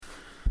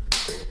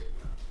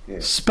Yeah.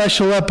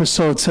 Special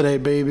episode today,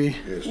 baby.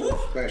 It's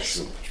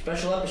special.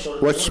 Special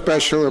episode. What's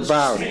special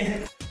about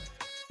it?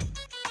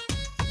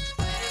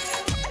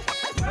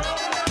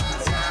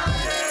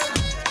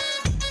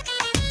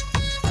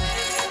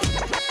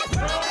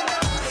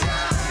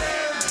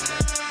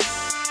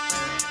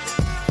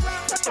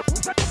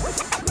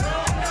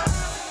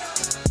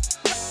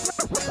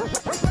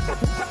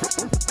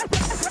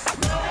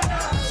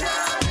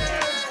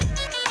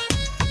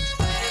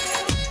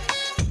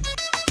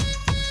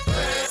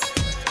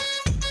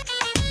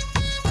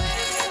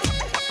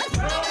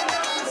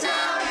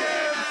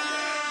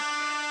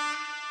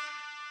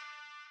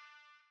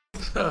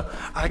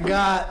 I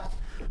got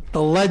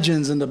the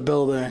legends in the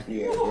building.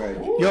 Yeah, right.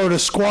 Yo, the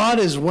squad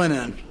is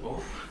winning.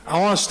 I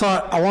want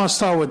to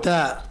start with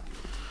that.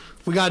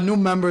 We got new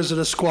members of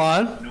the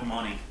squad.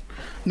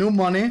 New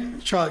money.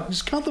 Charlie,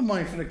 just count the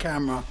money for the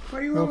camera. What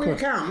do you want me to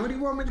count? What do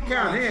you want me to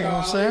count? Here. You know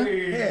what I'm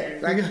saying?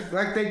 Yeah,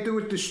 like they do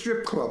at the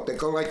strip club. They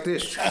go like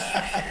this.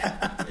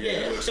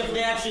 Yeah, except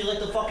they actually let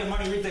the fucking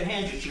money leave their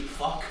hands, you cheap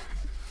fuck.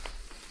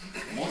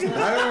 I'm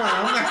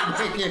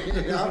not making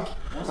it up.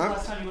 When's the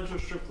last time you went to a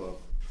strip club?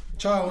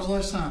 Charlie, what was the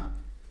last time?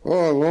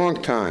 Oh, a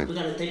long time. We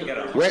gotta take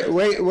a Wait.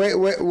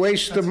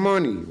 Waste the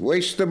money.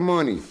 Waste the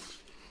money.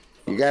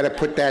 You got to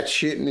put that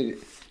shit in the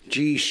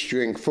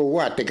G-string. For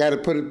what? They got to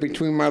put it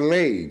between my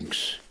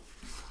legs.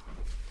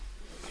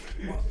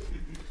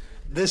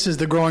 This is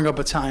the Growing Up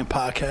Italian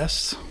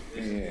podcast.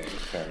 Yeah.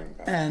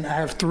 And I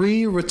have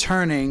 3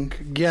 returning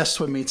guests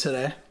with me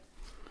today.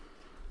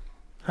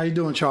 How you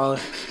doing,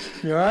 Charlie?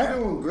 You all right? I'm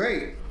doing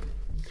great.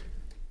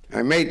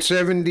 I made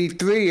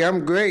 73.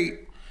 I'm great.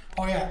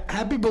 Oh, yeah.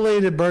 Happy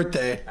belated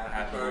birthday.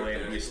 Happy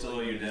belated. We still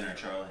owe you dinner,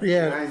 Charlie.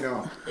 Yeah. I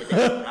know.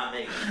 not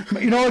me.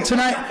 You know what?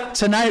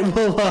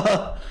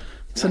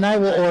 Tonight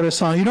we'll order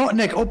some. You know what,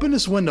 Nick? Open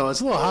this window.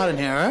 It's a little hot in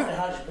here, right?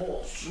 How's your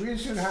balls?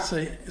 Where's it hot?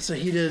 It's a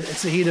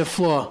heated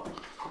floor.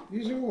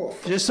 These are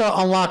off. Just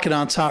unlock it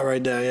on top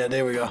right there. Yeah,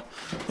 there we go.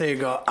 There you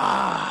go.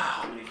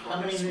 Ah.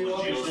 How many New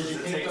Yorkers does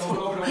it take to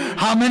open?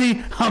 How many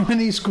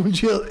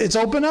Scoogio? It's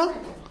open now?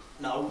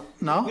 No.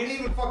 No? We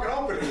didn't even fucking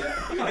open it yet.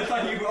 I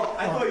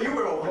thought you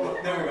were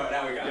open. There we go.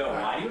 Now we got it. Yo,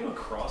 why do you have a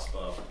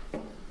crossbow?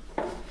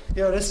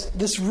 Yo,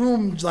 this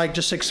room like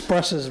just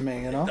expresses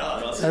me, you know?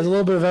 does. There's a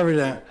little bit of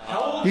everything.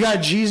 You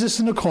got Jesus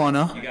in the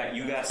corner.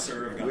 You got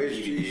served on Where's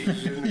DVD.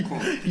 Jesus in the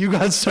corner? You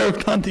got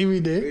served on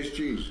DVD. Where's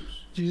Jesus?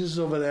 Jesus is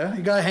over there.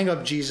 You gotta hang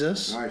up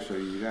Jesus. All right, so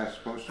you're not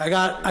supposed to. I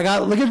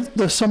got. Look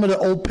at some of the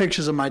old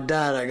pictures of my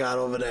dad. I got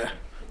over there.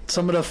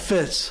 Some of the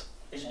fits.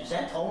 Is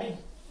that Tony?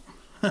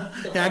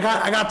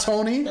 Yeah, I got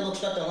Tony. That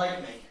looks nothing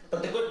like me.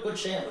 But the good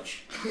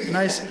sandwich.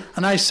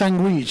 A nice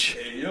sandwich.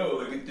 Hey, yo,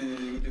 look at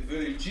the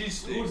Philly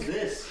cheesesteak. Who's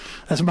this?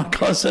 That's my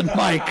cousin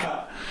Mike.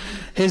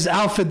 His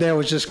outfit there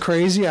was just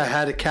crazy. I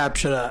had to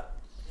capture that.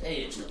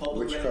 Hey, it's the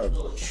public Which Greenwich cup?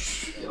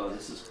 Village. Yo,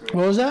 this is crazy.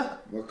 What was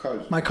that? What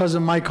cousin? My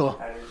cousin Michael.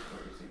 That is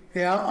crazy.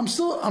 Yeah, I'm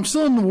still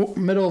in the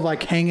middle of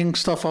like hanging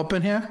stuff up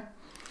in here,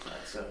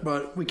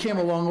 but we came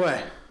a long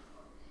way.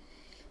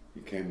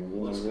 You came a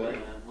Looks long good, way.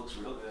 man. Looks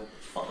real good.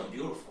 It's fucking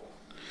beautiful.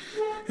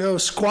 Yo,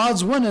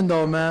 squad's winning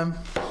though, man.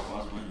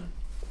 Squad's winning.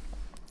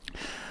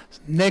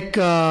 Nick,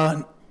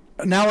 now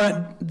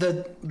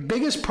the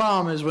biggest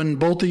problem is when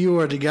both of you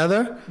are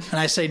together, and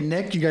I say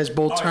Nick, you guys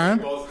both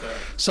turn.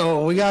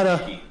 So we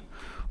gotta.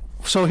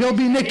 So he'll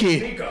be Nicky.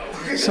 Nico.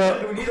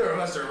 So- Neither of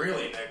us are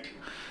really Nick.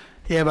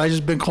 Yeah, but I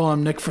just been calling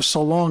him Nick for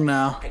so long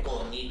now. I call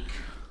him Neek.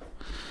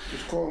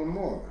 Just call him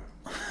more.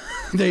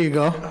 There you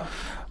go.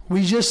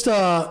 We just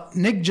Nico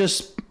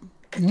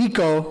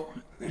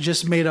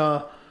made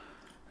a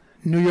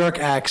New York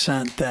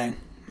accent thing.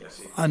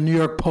 A New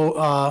York top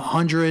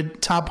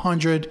 100, Top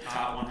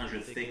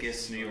 100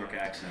 thickest New York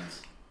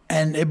accents.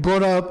 and it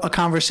brought up a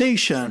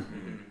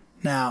conversation.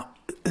 Now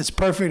it's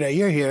perfect that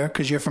you're here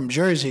because you're from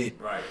Jersey.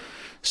 Right.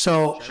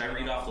 So Should I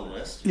read off the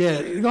list?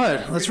 yeah, go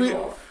ahead. Let's read.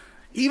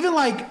 Even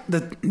like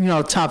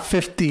the top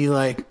 50,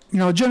 like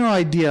general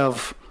idea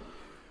of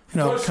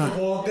First of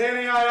all,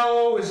 Danny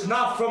Aiello is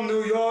not from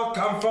New York.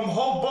 I'm from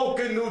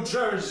Hoboken, New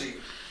Jersey.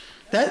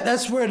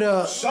 that's where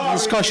the Sorry,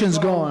 discussion's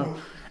Nico.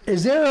 going.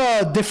 Is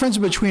there a difference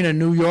between a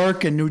New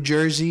York and New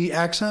Jersey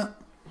accent?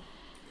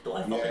 Do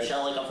I fucking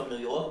sound like I'm from New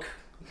York?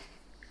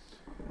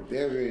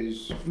 There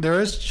is.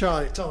 There is.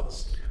 Charlie, tell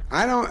us.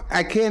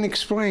 I can't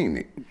explain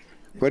it,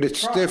 but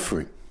it's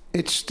different.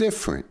 It's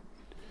different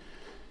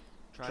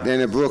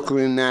than a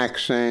Brooklyn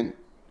accent.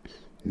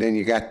 Then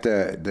you got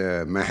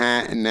the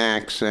Manhattan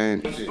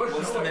accent. What's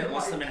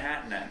the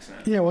Manhattan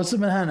accent? Yeah, what's the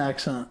Manhattan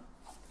accent?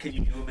 Can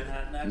you do a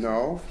Manhattan accent?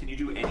 No. Can you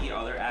do any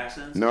other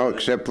accents? No,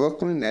 except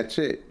Brooklyn. That's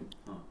it.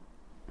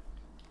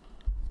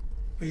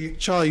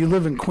 Charlie, you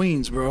live in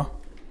Queens, bro.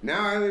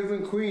 Now I live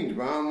in Queens,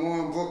 but I'm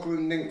more in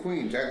Brooklyn than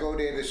Queens. I go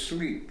there to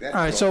sleep. That's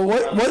All right, so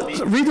what?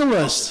 Read the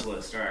list. All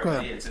right, Go ahead.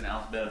 ready? It's in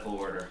alphabetical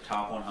order.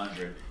 Top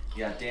 100.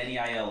 You got Danny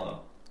Aiello.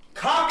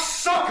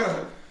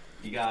 Cocksucker!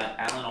 You got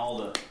Alan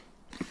Alda.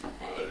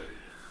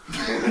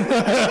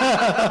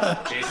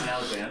 Jason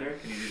Alexander.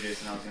 Can you do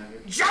Jason Alexander?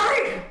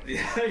 Johnny!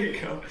 Yeah, there you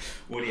go.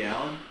 Woody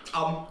Allen.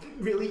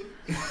 Really?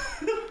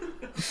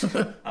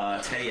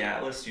 Teddy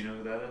Atlas, do you know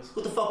who that is?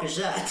 What the fuck is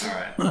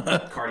that? All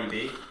right. Cardi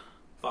B.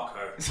 Fuck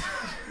her.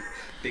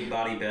 Big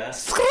Body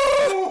Best.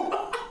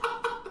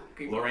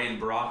 Lorraine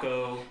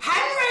Bracco.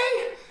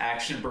 Henry!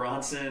 Action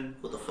Bronson.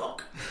 What the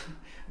fuck?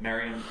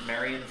 Marion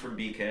from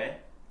BK.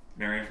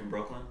 Marion from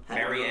Brooklyn.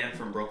 Henry. Marianne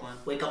from Brooklyn.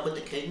 Wake up with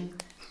the king?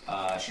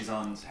 She's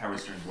on Howard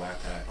Stern's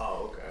Whack Pack.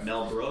 Oh, okay.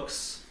 Mel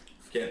Brooks.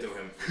 Can't do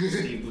him.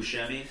 Steve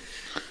Buscemi.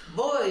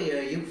 Boy,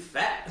 are you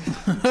fat.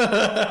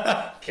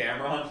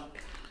 Cameron.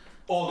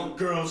 All the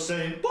girls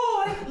saying,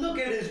 boy, look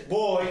at his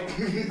boy.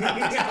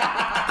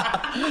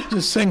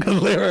 Just sing a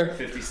lyric.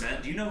 50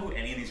 Cent. Do you know who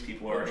any of these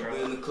people are,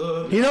 Charlie? In the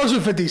club. He knows who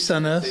 50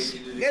 Cent is.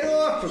 Get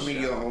off of me,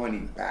 you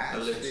horny Let's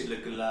bastard.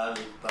 lick a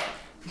lollipop.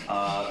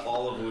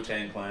 All of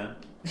Wu-Tang Clan.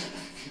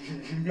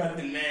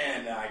 Nothing,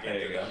 man. Nah, I can't There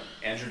you do go.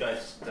 Andrew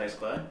Dice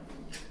Clay.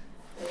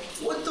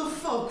 What the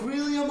fuck?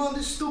 Really? I'm on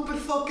this stupid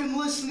fucking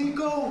list,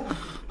 Nico?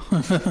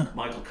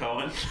 Michael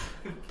Cohen.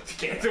 that.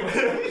 Can't do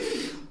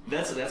it.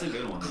 That's a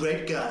good one.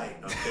 Great guy.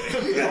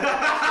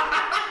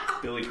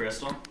 Billy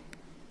Crystal.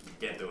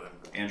 Can't do him.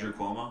 Andrew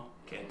Cuomo.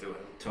 Can't do him.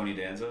 Tony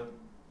Danza.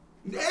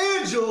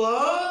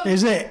 Angela!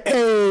 Is it?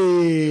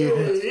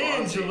 Hey.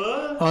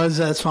 Angela! Oh, is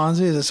that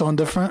Fonzie? Is it someone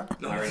different?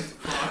 No, Larry. it's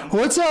fine.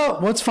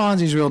 What's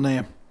Fonzie's real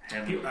name?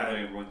 Henry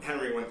Winkler.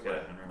 Henry Winkler. Yeah,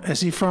 Henry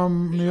Is he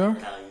from New York?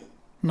 Italian.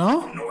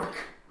 No? Newark.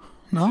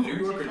 No? New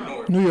York or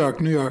Newark?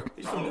 New York.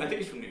 He's from, I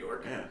think he's from New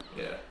York. Yeah.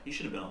 Yeah. He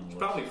should have been on the list.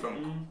 Probably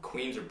from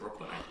Queens or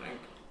Brooklyn, I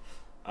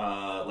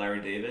think.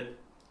 Larry David.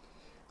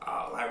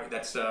 Larry,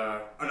 that's,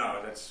 oh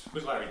no,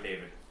 who's Larry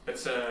David?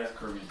 That's,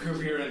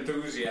 Curb Your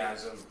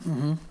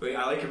Enthusiasm. Wait,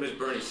 I like him as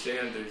Bernie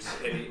Sanders.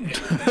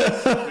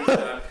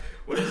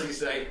 What does he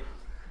say?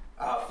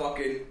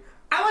 Fucking,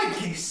 I like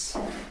geese.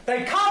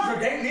 They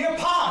congregate near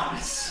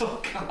ponds.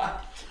 Oh, God.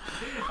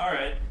 All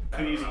right.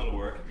 Could use a little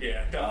work.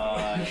 Yeah,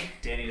 definitely.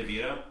 Danny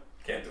DeVito.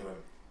 Can't do him.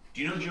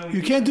 Do you know Joey?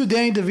 You can't do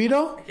Danny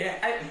DeVito?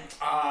 Yeah,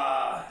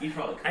 You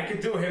probably could. I could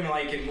do him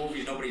like in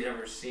movies nobody's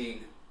ever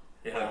seen.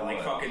 You know, Like like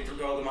what? fucking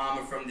Throw the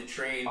Mama from the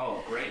Train.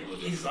 Oh, great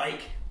movie. He's like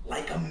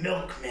a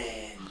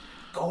milkman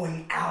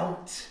going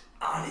out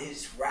on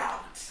his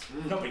route.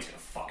 Nobody's gonna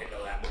fucking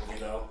know that movie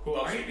though. Who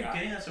else Are you you got?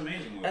 kidding? That's an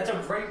amazing movie. That's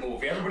a great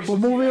movie. Everybody. What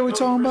should see movie that. are we Billy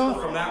talking Crystal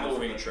about? From that From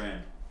movie. the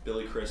Train.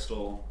 Billy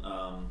Crystal,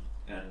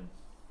 and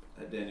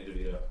Danny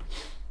DeVito.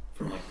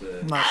 From like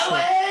the. Not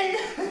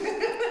sure.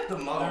 The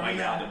mother. Oh my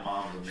God, the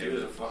mom's She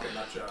was a amazing. fucking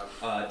nut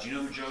job. Do you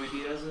know who Joey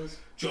Diaz is?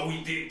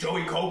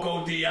 Joey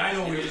Coco D. I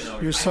know who he is. know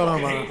You're I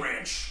talking fucking hate about.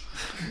 ranch.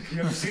 You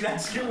ever see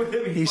that skit with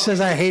him? He says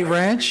I hate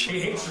ranch.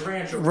 He hates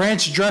ranch.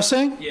 Ranch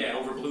dressing? Yeah,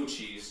 over blue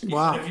cheese. He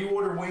Wow. said if you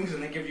order wings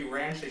and they give you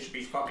ranch, they should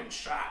be fucking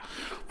shot.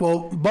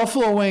 Well,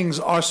 buffalo wings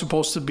are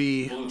supposed to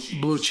be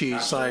Blue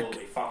cheese. Like,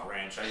 Absolutely. Fuck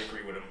ranch. I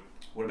agree with him.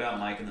 What about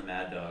Mike and the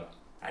Mad Dog?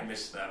 I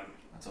miss them.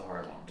 That's a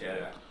hard one.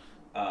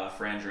 Yeah.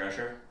 Fran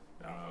Drescher.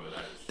 I don't know who that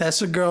is. that's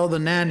the girl, the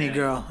nanny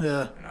girl.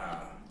 Yeah. Nah,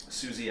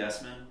 Susie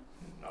Essman.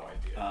 no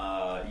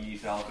idea. Edie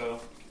Falco.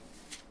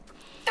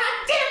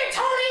 God damn it,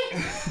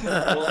 Tony!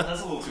 Well,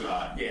 that's a little too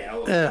high. Yeah,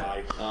 I'll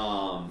Yeah.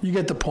 lie. You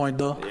get the point,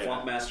 though.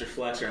 Funkmaster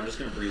Flexer. I'm just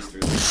gonna breeze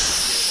through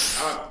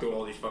this. I'll do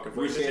all these fucking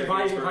Ruth voices. Bader If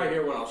I Ginsburg,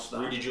 hear one, I'll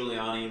stop. Rudy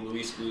Giuliani,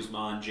 Luis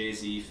Guzman,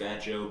 Jay-Z,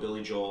 Fat Joe,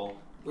 Billy Joel.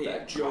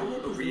 Yeah, Joe,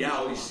 a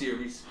reality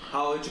series.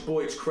 Holla at your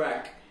boy, it's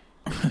crack.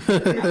 I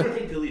don't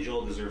think Billy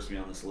Joel deserves to be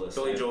on this list.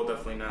 Billy Joel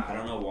definitely not. I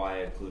don't know why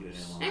I included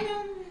him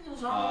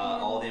on.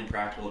 All the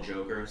Impractical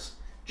Jokers.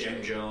 Jim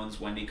Yeah. Jones,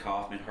 Wendy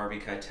Kaufman, Harvey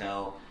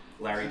Keitel,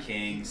 Larry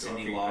King,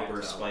 Cindy Harvey Lauper,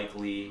 Keitel. Spike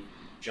Lee,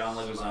 John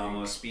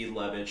Leguizamo, Speed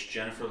Levitch,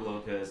 Jennifer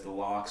Lopez, The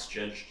Locks,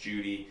 Judge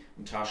Judy,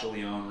 Natasha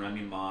Lyonne,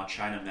 Remy Ma,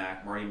 China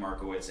Mac, Marty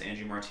Markowitz,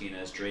 Angie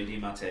Martinez, Dre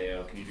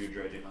DiMatteo. Can you do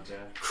Dre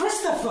DiMatteo?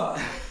 Christopher!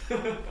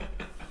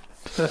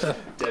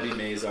 Debbie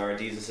Mazar,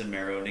 Desus and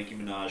Mero, Nicki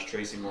Minaj,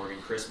 Tracy Morgan,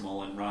 Chris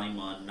Mullen, Ronnie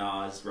Munn,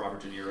 Nas,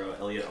 Robert De Niro,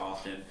 Elliot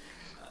Often,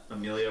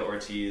 Amelia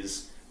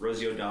Ortiz,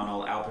 Rosie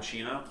O'Donnell, Al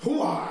Pacino,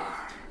 Hooah!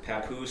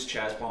 Papoose,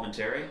 Chaz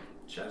Palminteri.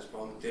 Chaz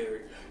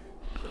Palminteri.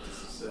 What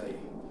does it say?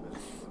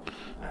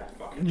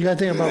 Fucking You gotta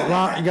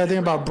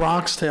think about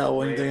Bronx Tale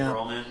when you Ray think of.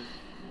 Perlman,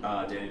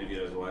 Danny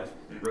DeVito's wife,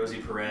 Rosie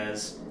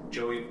Perez,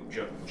 Joe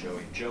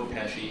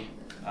Pesci,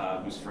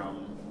 who's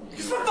from.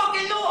 He's from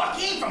fucking New York.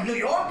 He ain't from New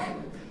York.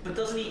 But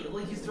doesn't he?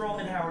 Like you throw him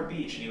in Howard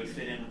Beach and he would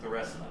fit in with the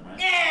rest of them, right?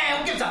 Yeah,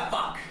 who gives a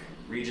fuck?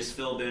 Regis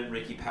Philbin,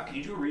 Ricky Powell. Can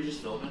you do a Regis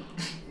Philbin?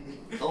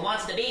 Who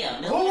wants to be a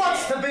millionaire? Who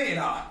wants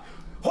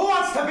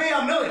to be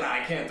a millionaire?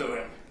 I can't do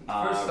him.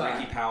 First time.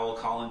 Ricky Powell,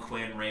 Colin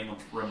Quinn, Ray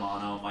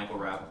Romano, Michael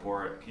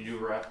Rappaport. Can you do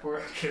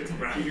Rappaport? Can't do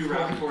Can you do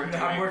Rappaport?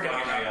 I'm working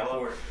on Danny that.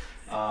 Aiello?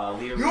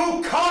 Leah,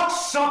 You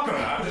cocksucker!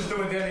 I'm just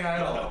doing Danny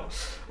Aiello.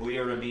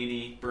 Leah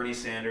Remini, Bernie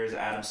Sanders,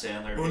 Adam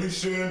Sandler, Bernie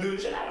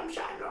Sanders and Adam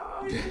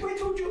Sandler. Way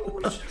too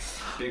Jewish.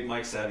 Big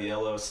Mike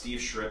Saviello, Steve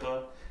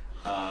Shrippa.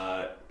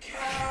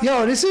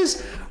 Yo, this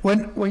is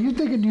when you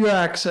think a New York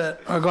accent.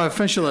 Go ahead,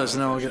 finish your list,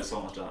 and then we'll get. It's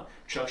almost done.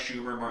 Chuck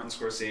Schumer, Martin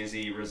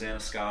Scorsese, Rosanna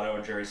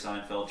Scotto, Jerry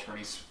Seinfeld,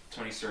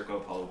 Tony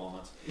Circo, Paulie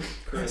Walnuts.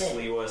 Chris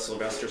Lewa,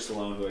 Sylvester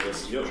Stallone, who I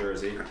guess is from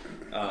Jersey.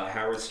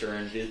 Howard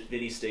Stern,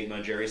 Vinny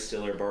Stigma, Jerry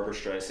Stiller, Barbara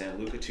Streisand,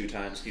 Luca 2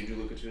 times. Can you do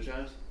Luca 2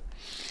 times?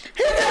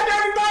 Hey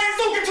everybody,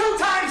 it's Luca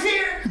 2 times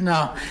here!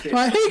 No.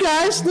 Like, hey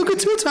guys, look at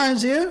 2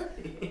 times here.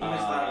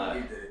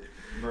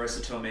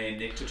 Marissa Tomei,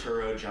 Nick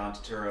Turturro, John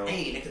Turturro.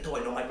 Hey, Nick the Toy,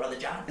 know my brother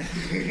John?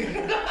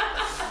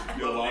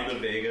 Yolanda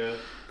Vega,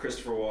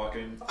 Christopher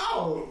Walken.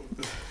 Oh!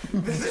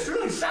 Does this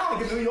really sound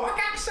like a New York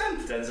accent?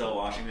 Denzel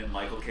Washington,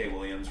 Michael K.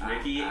 Williams,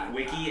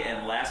 Wiki,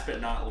 and last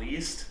but not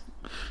least,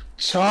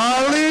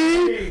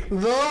 Charlie the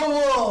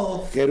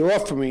Wolf. Get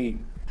off of me.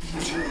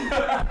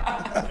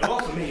 Get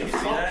off of me, you see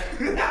fuck. that?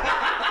 The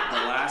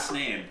last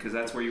name, because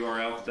that's where you are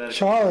alphabetically.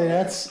 Charlie,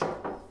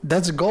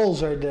 that's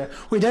goals right there.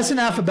 Wait, that's an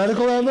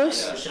alphabetical that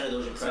list? 90% of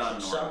those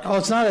impressions suck. Oh,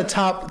 it's not a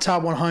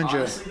top 100.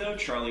 Honestly, though,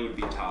 Charlie would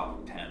be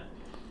top 10.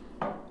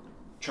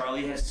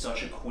 Charlie has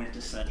such a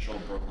quintessential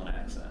Brooklyn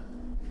accent.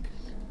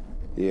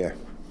 Yeah.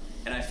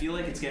 And I feel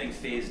like it's getting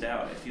phased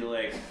out. I feel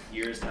like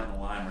years down the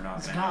line, we're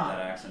not going to have that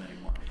accent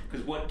anymore.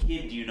 Because what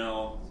kid do you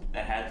know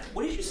that had...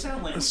 What did you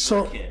sound like when you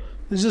were a kid?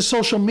 This is a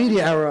social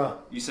media era.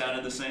 You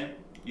sounded the same?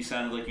 You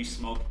sounded like you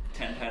smoked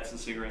 10 packs of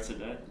cigarettes a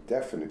day?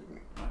 Definitely.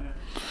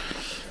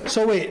 Okay.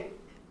 So wait,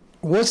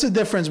 what's the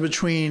difference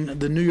between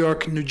the New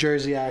York, New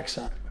Jersey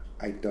accent?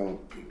 I don't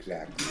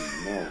exactly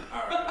know.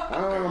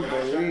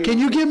 Unbelievable. Can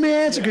you give me an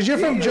answer? Because you're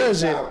from He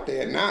lives Jersey. out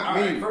there, not All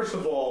me. right, first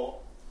of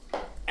all,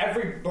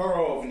 every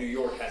borough of New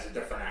York has a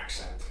different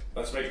accent.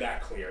 Let's make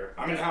that clear.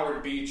 I'm in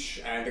Howard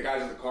Beach, and the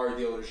guys at the car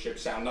dealership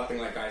sound nothing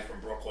like guys from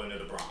Brooklyn or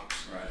the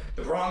Bronx. Right.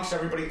 The Bronx,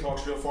 everybody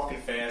talks real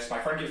fucking fast. My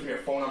friend gives me a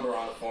phone number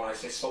on the phone. I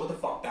say, slow the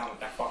fuck down with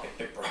that fucking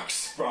thick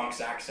Bronx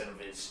accent of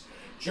his.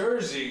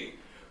 Jersey,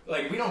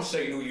 like, we don't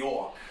say New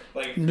York.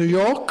 Like New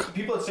York?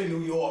 People that say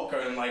New York are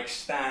in, like,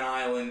 Staten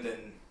Island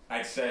and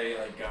I'd say,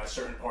 like,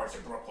 certain parts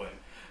of Brooklyn.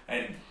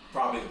 And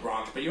probably the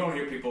Bronx. But you don't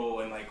hear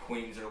people in, like,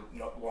 Queens or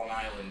Long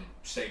Island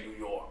say New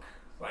York.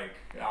 Like,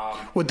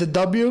 With the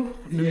W?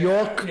 New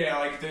York? Yeah,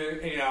 like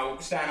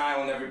Staten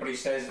Island, everybody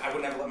says, I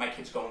would never let my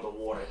kids go in the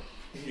water,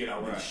 with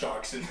the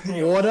sharks and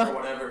Water? or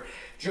whatever.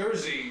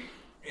 Jersey,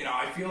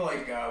 I feel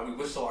like we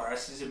whistle our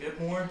S's a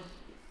bit more,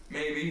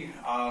 maybe.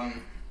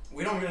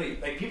 We don't really,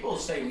 like, people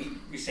say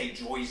we say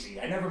Joyzy.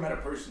 I never met a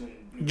person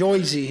in New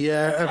Joyzy,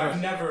 yeah.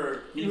 I've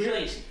never. New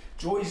Jersey.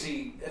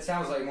 Joyzy, it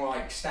sounds like more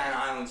like Staten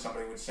Island,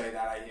 somebody would say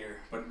that, I hear.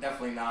 But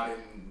definitely not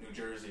in New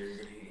Jersey, or you're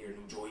going to hear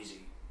New Joyzy.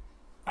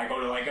 I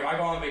go to, like, if I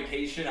go on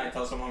vacation, I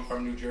tell someone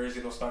from New Jersey,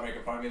 they'll start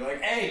making fun of me. They're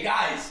like, hey,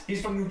 guys,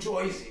 he's from New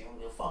Jersey. I'm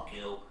like, fuck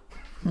you.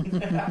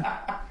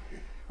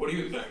 What do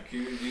you think? Do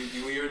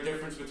you hear a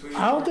difference between New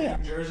York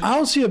and New Jersey? I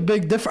don't see a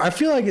big difference. I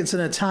feel like it's an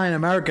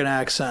Italian-American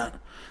accent.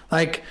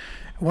 Like,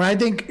 when I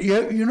think,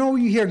 you know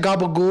when you hear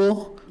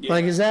gabagool? Yeah.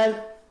 Like, is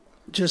that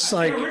just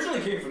like... It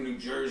originally came from New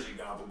Jersey,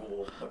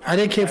 Gabagool. I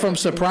think it came from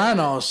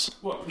Sopranos.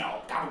 Well,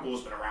 no,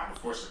 Gabagool's been around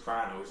before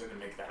Sopranos. They didn't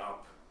make that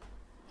up.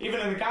 Even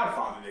in The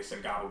Godfather, they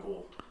said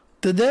Gabagool.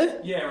 Did they?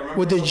 Yeah, remember?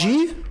 With the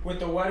G? With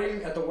the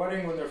wedding, at the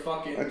wedding when they're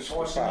fucking That's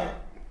tossing fine. it.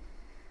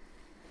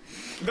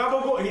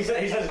 Gabagool, he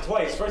says it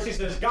twice. First he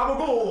says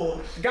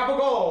Gabagool,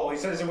 Gabagool. He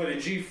says it with a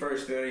G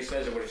first, then he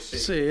says it with a C.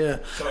 See, yeah.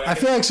 So I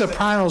feel like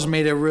Sopranos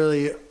made it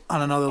really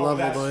on another level,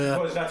 that's, though, yeah.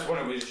 Because that's when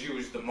it was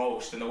used the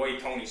most, and the way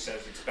Tony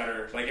says it's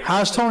better. Like, if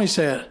How's Tony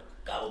say it?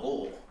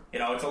 Gabagool.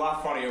 it's a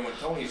lot funnier when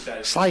Tony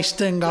says Sliced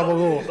in You know,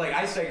 gabagool. it's like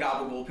I say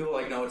Gabagool, people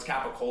are like, no, it's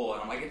Capicola.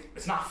 And I'm like,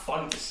 it's not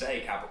fun to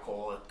say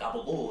Capicola.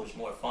 Gabagool is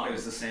more fun. It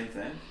was the same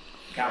thing.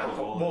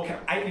 Capicola.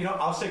 Well,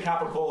 I'll say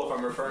Capicola if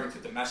I'm referring to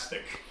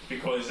domestic,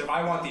 because if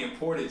I want the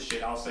imported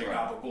shit, I'll say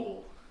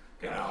Gabagool.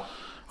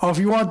 Oh, if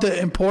you want the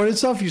imported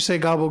stuff, you say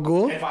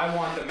gabagool? If I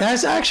want the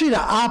That's actually the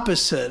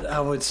opposite,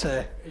 I would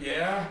say.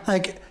 yeah.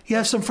 Like, you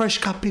have some fresh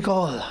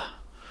capicola.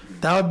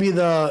 That would be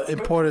the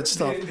imported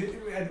stuff.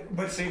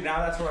 But see, now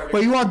that's where I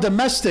But you want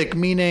domestic,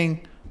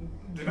 meaning...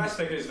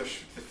 domestic is the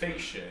fake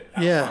shit.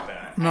 I Yeah, don't want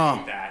that. no. I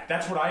hate that.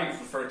 That's what I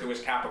refer to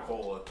as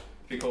Capicola,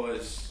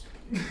 because.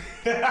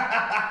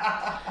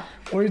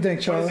 What do you think,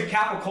 Is Charlie? it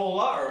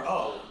Capicola or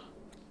O?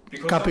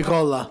 Because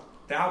Capicola.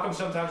 Then how come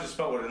sometimes it's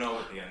spelled with an O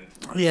at the end?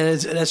 Yeah,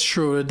 that's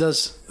true. It's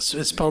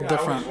spelled I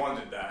different. always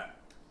wondered that.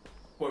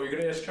 What were you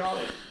gonna ask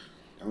Charlie?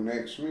 Don't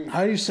ask me.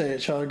 How do you say it,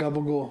 Charlie?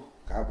 Gabagool.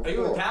 Are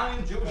you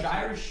Italian, Jewish,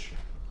 Irish?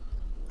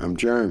 I'm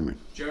German.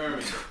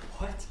 German.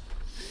 What?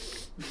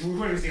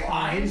 What is he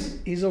lying?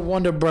 He's a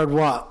Wonder Bread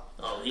what?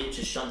 Oh, he eats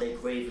his Sunday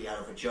gravy out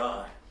of a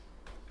jar.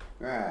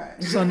 Right.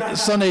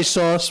 Sunday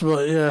sauce,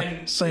 but yeah,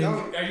 And same.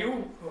 no, are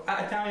you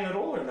Italian at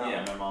all or not?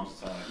 Yeah, my mom's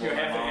Italian. You're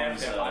Well, half my and half,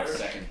 mom's half Irish?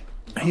 second.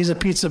 He's a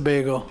pizza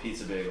bagel.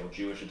 Pizza bagel,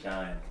 Jewish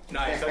Italian.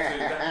 Nice.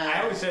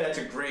 I always say that's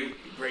a great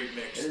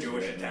mix, It is a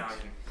Jewish great mix.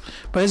 Italian.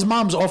 But his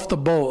mom's off the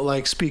boat,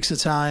 like speaks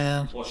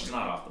Italian. Well, she's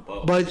not off the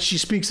boat. But she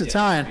speaks Yeah, she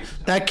Italian. speaks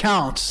Italian. That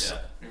counts. Yeah.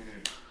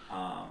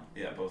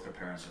 Yeah, both her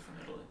parents are from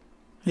Italy.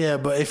 Yeah,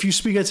 but if you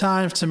speak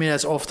Italian, to me,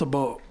 that's off the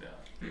boat.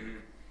 Yeah.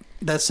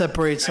 That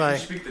separates, Now, do you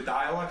like, speak the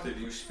dialect or do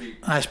you speak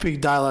I speak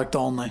dialect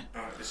only.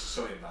 the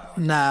Sicilian dialect?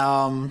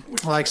 Nah,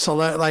 like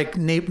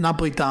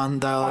Napolitan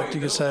dialect,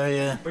 you could say,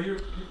 yeah. But you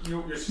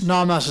You're No,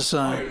 I'm not Oh, you're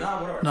Sicilian.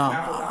 not? Whatever.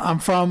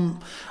 No,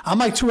 I'm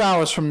like 2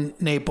 hours from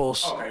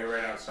Naples, Okay, you're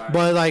right outside.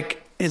 but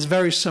like it's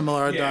very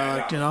similar Yeah,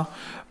 dialect, no. you know.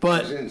 It's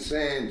But in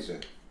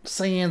Sansa.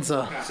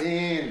 Sansa,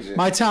 Sansa.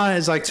 my town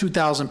is like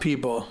 2,000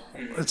 people.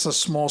 It's a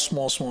small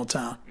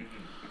town.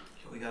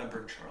 We gotta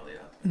bring Charlie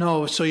out.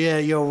 No, so yeah,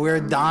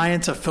 we're dying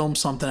to film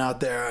something out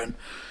there, and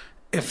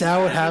if that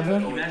would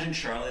happen, Imagine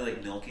Charlie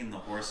like milking the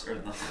horse or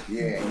the.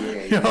 Yeah, yeah,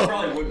 He yeah.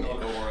 probably would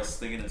milk a horse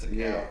thinking it's a cow.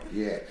 Yeah,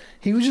 yeah.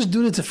 he would just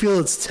do it to feel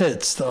its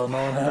tits, though. No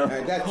one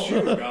have. That's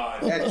true.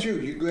 God. That's true.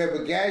 You grab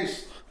a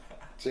guy's,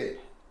 that's it.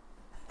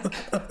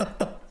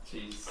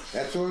 Jeez.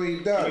 That's all he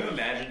Can does. you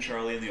imagine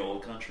Charlie in the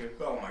old country?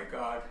 Oh my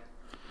God.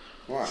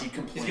 What? He He's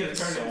gonna complains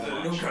turn so into the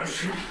much. new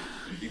country.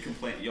 You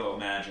complain. Yo,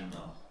 imagine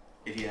though,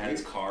 if he had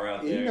his car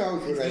out He there.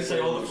 knows what I He's like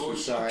do all in the food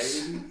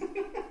society.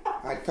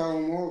 I tell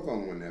them all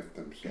going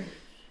after themselves.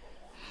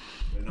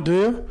 Do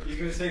you? He's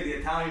gonna say the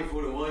Italian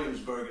food in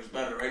Williamsburg is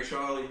better, right,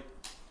 Charlie?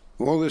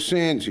 All the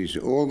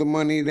Sansies, all the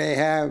money they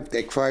have,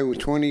 they cry with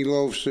 20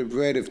 loaves of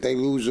bread. If they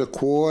lose a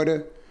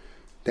quarter,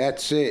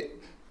 that's it.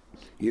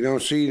 You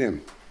don't see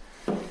them.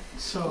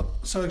 So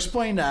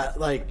explain that.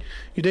 Like,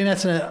 you think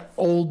that's an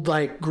old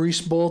like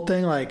grease bowl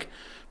thing? Like,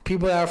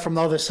 people that are from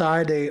the other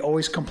side, they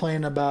always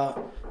complain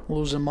about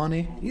losing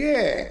money.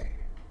 Yeah,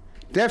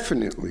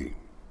 definitely.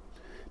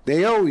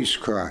 They always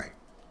cry.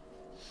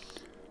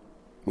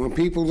 When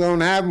people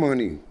don't have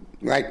money,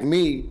 like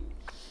me,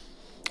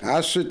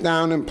 I'll sit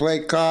down and play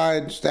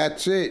cards,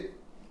 that's it.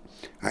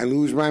 I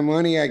lose my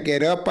money, I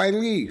get up, I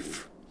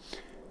leave.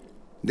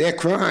 They're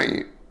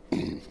crying.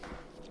 You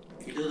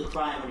do the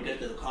crying when you get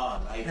to the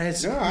car, right? And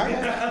it's No,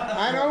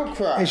 I don't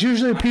cry. it's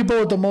usually people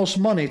with the most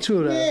money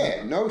too. That,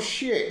 Yeah, no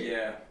shit.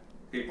 Yeah.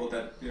 People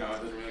that, it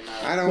doesn't really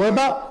matter. I don't.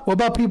 What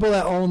about people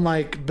that own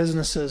like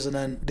businesses and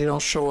then they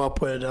don't show up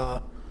with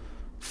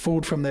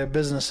food from their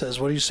businesses?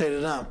 What do you say to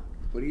them?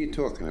 What are you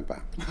talking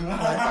about?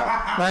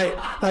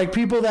 Like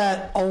people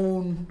that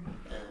own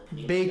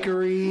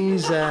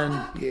bakeries and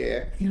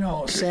Yeah.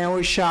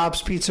 sandwich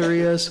shops,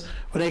 pizzerias,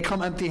 when they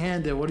come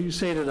empty-handed, what do you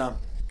say to them?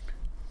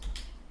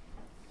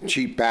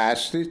 Cheap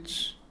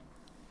bastards.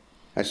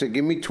 I said,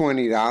 give me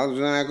 $20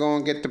 and I go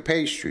and get the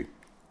pastry.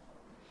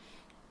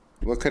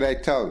 What could I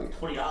tell you?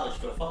 $20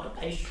 for a fucking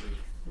pastry.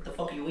 What the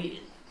fuck are you eating?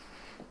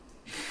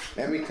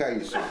 Let me tell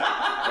you something.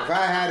 If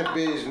I had a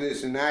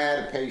business and I had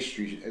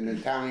an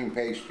Italian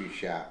pastry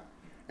shop,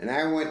 and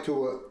I went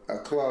to a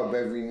club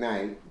every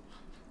night,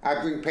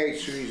 I bring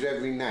pastries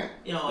every night.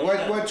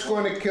 What's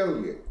going to kill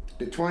you?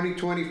 The $20,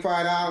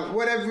 $25,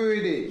 whatever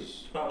it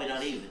is. Probably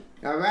not even.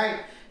 All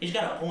right? He's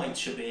got a point,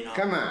 should be.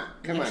 Come on,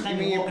 Next time give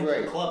me you a walk into the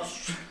break. club,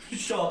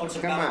 show up with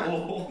some Come on.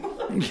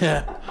 alcohol.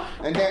 Yeah,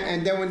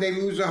 And then when they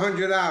lose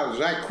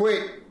 $100, I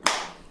quit.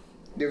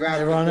 They're out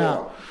they the run door.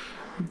 out.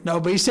 No,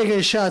 but he's taking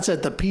shots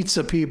at the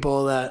pizza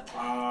people that.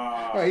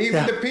 Even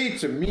Yeah. the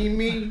pizza,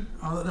 Mimi,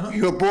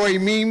 your boy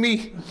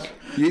Mimi.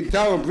 You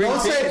tell him bring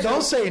pizza.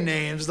 Don't say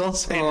names. Don't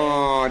say names.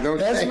 Oh, don't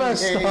That's say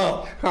messed names.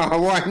 up.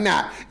 Oh, why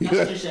not?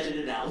 That's just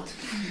edited it out.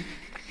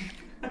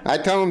 I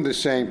tell him the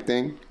same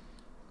thing.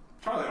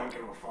 Charlie don't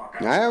give a fuck.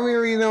 I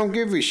really don't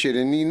give a shit,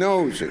 and he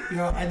knows it.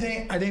 I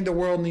think the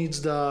world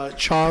needs the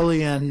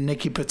Charlie and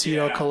Nikki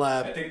Petito I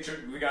collab. think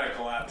we gotta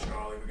collab,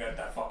 Charlie. We got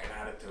that fucking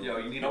attitude. Yo,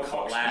 you need no a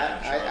fucks.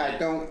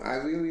 collab. I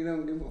really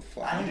don't give a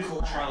fuck. I You don't do,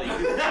 collab. Charlie, you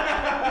do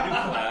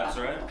collabs,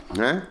 right?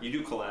 Huh? You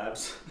do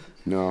collabs.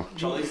 No.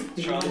 Charlie's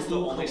the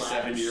only collabs.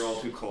 7-year-old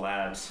who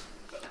collabs.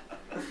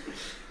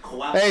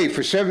 Collab. Hey,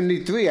 for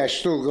 73, I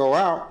still go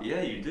out.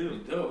 Yeah, you do.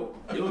 Dude,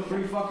 you look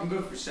pretty fucking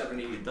good for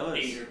 78 does.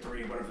 or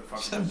 3, whatever the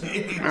fuck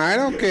it is. I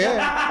don't care.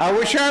 I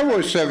wish I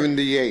was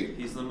 78.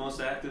 He's the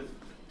most active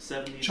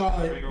 70-year-old.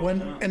 Charlie,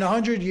 when in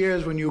 100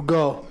 years when you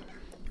go,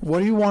 what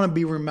do you want to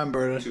be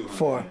remembered 200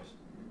 for? years.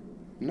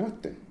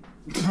 Nothing.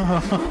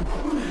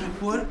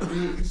 What?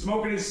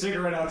 Smoking his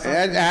cigarette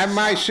outside. I have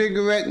my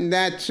cigarette, and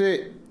that's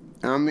it.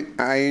 I What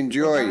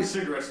enjoy kind of it.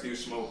 cigarettes do you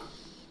smoke?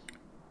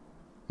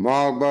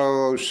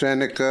 Marlboro,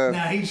 Seneca. Nah,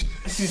 he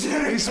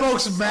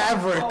smokes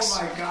Mavericks.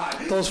 Oh my god.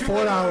 Those You $4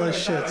 never heard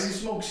shits. that. You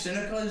smoke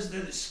Senecas?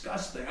 They're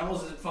disgusting. I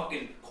almost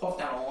fucking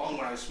coughed out a lung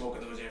when I was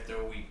smoking those after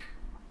a week.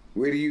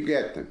 Where do you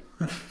get them?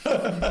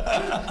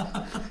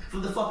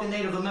 From the fucking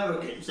Native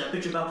Americans. That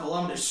bitch about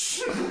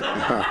Columbus.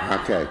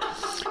 Okay.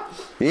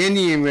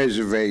 Indian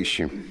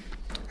reservation.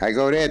 I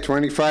go there,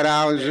 $25 a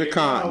Oh,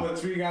 con.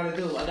 that's what you gotta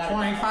do. I got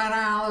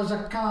 $25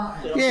 a con.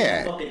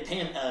 Yeah.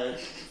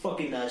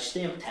 Fucking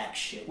stamp tax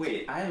shit.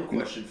 Wait, I have a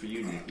question for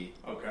you, Nikki.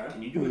 Okay.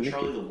 Can you do a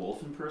Charlie the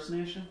Wolf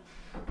impersonation?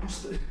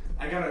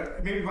 I gotta,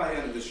 maybe by the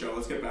end of the show,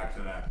 let's get back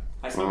to that.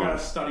 I still gotta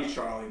study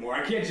Charlie more.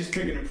 I can't just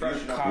pick an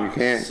impression of You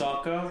can't.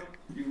 Sucker.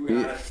 You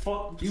gotta,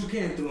 Fuck. you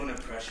can't do an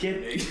impression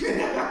of me.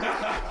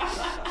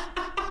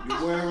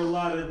 You wear a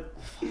lot of.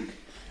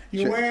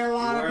 You wear a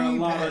lot of knee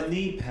pads.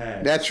 knee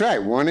pads. That's right,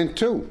 1 and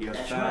 2. You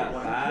That's fat right,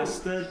 one.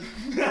 bastard.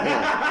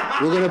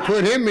 We're gonna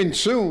put him in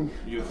soon.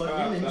 You Put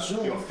him in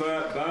soon. You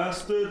fat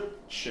bastard.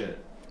 Shit.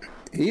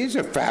 He's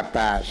a fat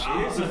bastard.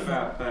 He is a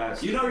fat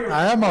bastard. You know you're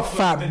I am a fucked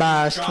fat with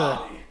bastard.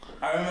 Charlie.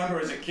 I remember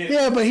as a kid.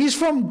 Yeah, but he's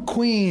from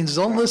Queens.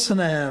 Don't listen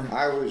to him.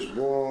 I was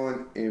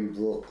born in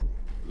Brooklyn.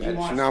 That's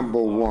watched-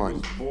 number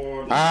one.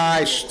 Born-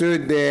 I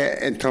stood there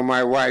until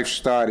my wife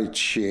started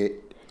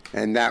shit,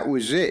 and that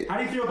was it. How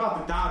do you feel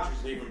about the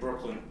Dodgers leaving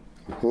Brooklyn?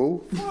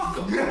 Who? Who?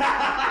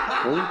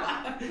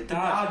 The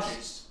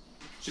Dodgers.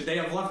 Should they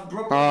have left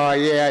Brooklyn? Oh,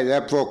 yeah,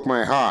 that broke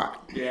my heart.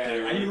 Yeah,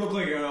 and you look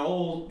like an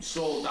old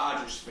soul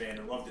Dodgers fan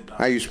who loved the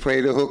Dodgers. I used to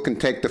play the hook and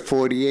take the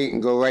 48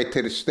 and go right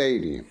to the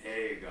stadium.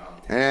 There you go.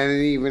 And I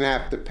didn't even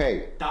have to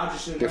pay.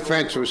 Dodgers should The never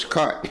fence left was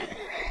Brooklyn. cut.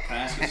 Can I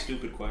ask a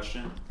stupid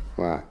question?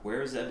 Wow.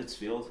 Where is Ebbets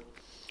Field?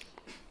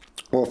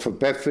 Off of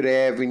Bedford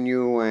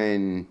Avenue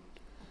and...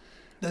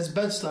 That's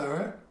Bed-Stuy,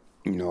 right?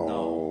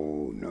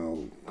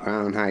 No.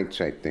 Crown Heights,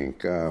 I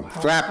think.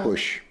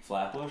 Flatbush.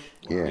 Flatbush?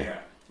 Yeah. Yeah.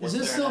 Is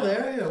it still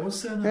there? Yeah,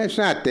 what's there now? It's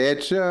not there.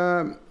 It's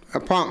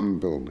apartment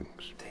buildings.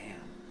 Damn.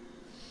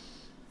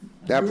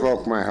 That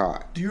broke my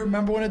heart. Do you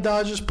remember when the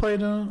Dodgers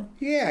played in?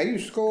 Yeah, I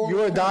used to go. You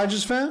were a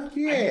Dodgers fan? I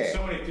think Yeah.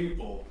 so many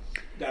people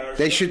that are.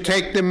 They should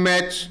take the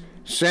Mets,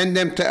 send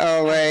them to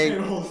L.A.,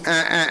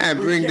 and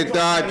bring the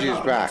Dodgers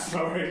back.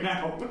 Sorry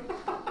now.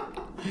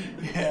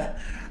 Yeah.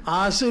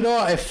 Honestly,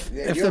 though, if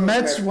you're the a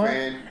Mets Met went,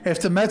 fan.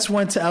 if the Mets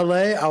went to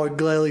L.A., I would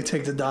gladly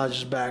take the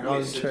Dodgers back. I Wait,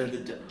 was so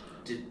trade.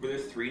 were there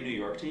 3 New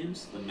York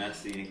teams? The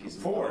Mets, the Yankees,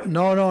 and Four. the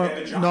No,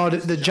 Yeah,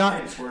 the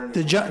Giants were in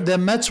the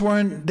Mets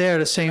weren't there at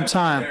the same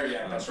time. There,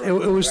 yeah, that's right. It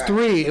was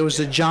three. It was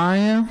the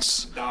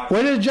Giants.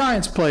 Where did the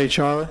Giants play,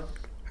 Charlie?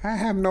 I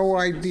have no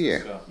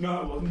idea.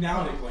 No, well,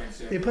 now they play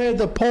in They played at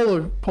the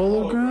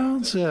Polo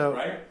Grounds. Yeah.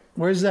 right?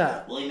 Where's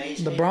that? Willie Mays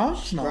The Stadium.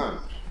 Bronx? No.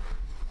 Bronx.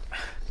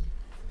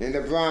 In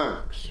the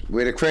Bronx,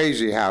 where the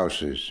crazy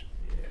house is.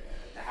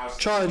 The house.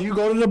 Charlie, do you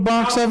go to the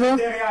Bronx House ever?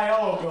 Danny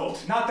Aiello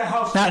built, not the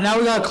house. Now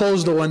we gotta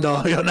close the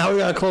window. Now we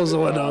gotta close the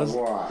windows.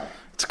 Why?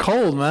 It's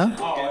cold, man.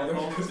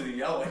 Oh, because of the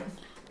yelling.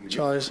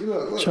 Charlie's.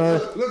 Look,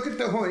 Charlie. look at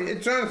the horny.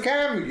 It's on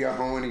camera, you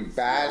horny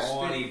bastard.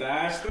 Horny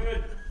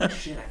bastard.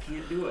 Shit, I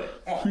can't do it.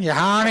 You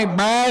honey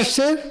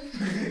bastard.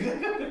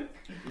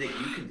 Nick,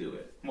 you can do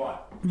it.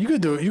 What? You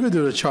could do it. You could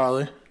do it,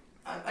 Charlie.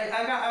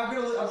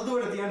 I'll do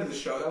it at the end of the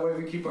show. That way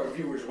we keep our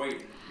viewers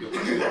waiting. So they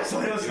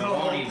listen You to the whole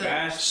horny thing.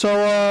 bastard.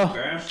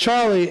 So,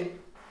 Charlie,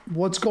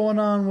 what's going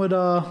on with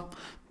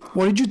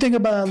what did you think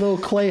about that little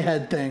clay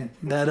head thing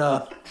that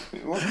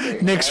Okay.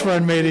 Nick's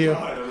friend made of you?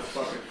 God, that was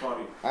fucking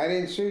funny. I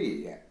didn't see it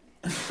yet.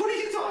 What are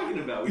you talking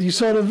about? You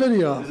saw the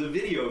video. There's a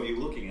video of you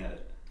looking at it.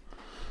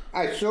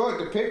 I saw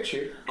the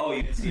picture. Oh,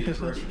 you didn't see it in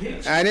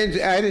person. I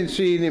didn't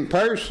see it in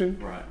person.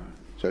 Right.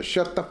 So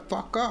shut the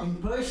fuck up. In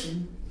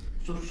person,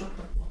 so shut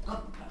the fuck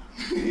up.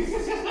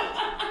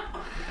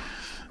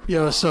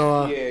 Yo,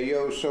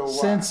 so So what?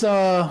 since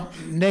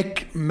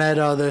Nick met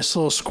this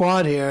little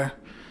squad here,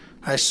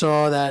 I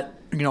saw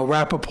that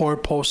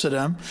Rappaport posted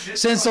him.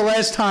 Since the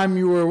last time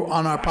you were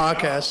on our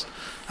podcast,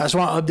 I just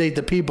want to update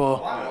the people.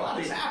 A lot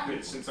has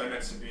happened since I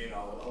met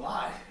Sabino. A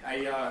lot. I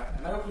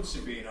met up with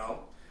Sabino,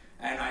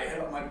 and I hit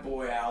up my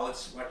boy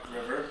Alex Wet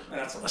River. And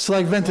that's a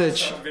Select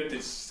Vintage.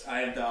 Vintage.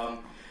 And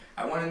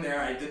I went in there.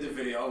 I did the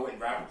video,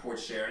 and Rappaport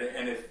shared it.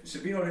 And if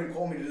Sabino didn't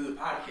call me to do the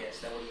podcast,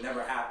 that would have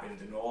never happened.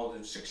 And all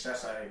the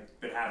success I've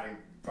been having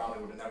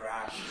probably would have never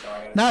happened. So I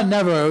gotta Not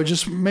never. It would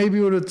just maybe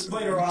would have.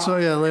 later on. So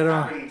yeah, later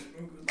on. happened,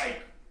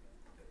 like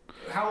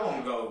how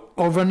long ago?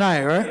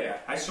 Overnight, right? Yeah,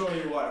 I saw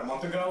you what, a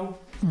month ago?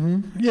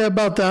 Yeah,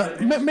 about that.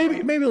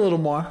 Maybe a little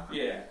more.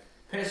 Yeah,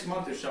 past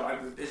month or so.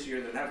 I've been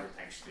busier than ever,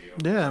 thanks to you.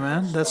 Yeah,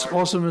 man, that's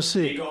awesome to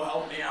see. Ego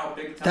helped me out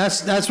big time.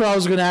 That's what I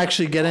was gonna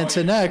actually get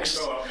into next.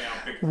 Ego helped me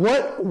out big time.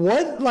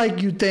 What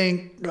like you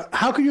think?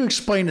 How can you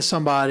explain to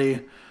somebody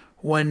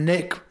when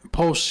Nick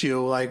posts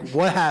you? Like,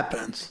 what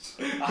happens?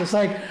 It's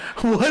like,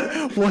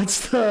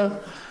 what's the?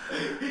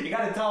 You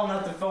gotta tell them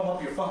not to film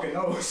up your fucking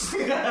nose.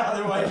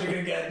 Otherwise, you're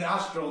gonna get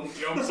nostril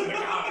jokes in the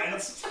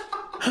comments.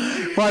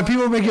 Why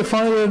people making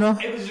fun of it? No.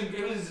 It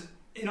was,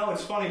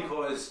 it's funny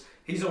because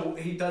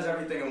he does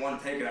everything in one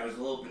take, and I was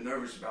a little bit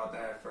nervous about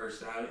that at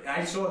first. And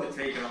I saw the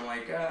take, and I'm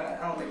like, I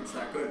don't think it's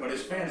that good, but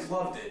his fans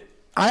loved it.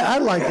 I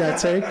like that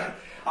take.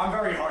 I'm a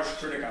very harsh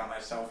critic on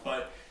myself,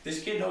 but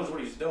this kid knows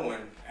what he's doing,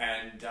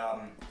 and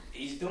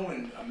he's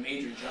doing a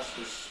major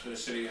justice for the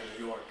city of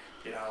New York.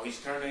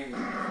 He's turning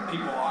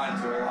people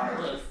on to a lot of.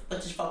 Look,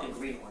 let's just fucking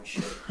greenhorn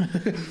shit.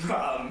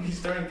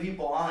 He's turning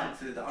people on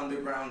to the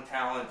underground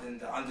talent and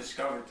the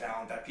undiscovered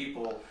talent that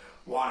people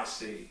want to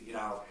see.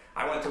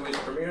 I went to his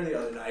premiere the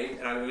other night,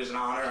 and it was an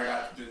honor. I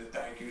got to do the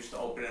thank yous to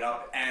open it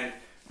up, and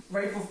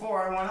right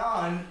before I went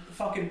on,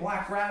 fucking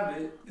Black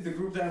Rabbit, the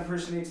group that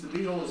impersonates the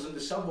Beatles in the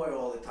subway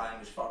all the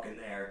time, is fucking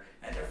there,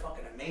 and they're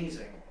fucking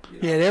amazing.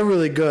 Yeah, they're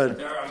really good.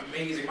 They're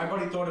amazing. My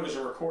buddy thought it was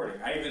a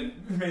recording. I even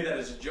made that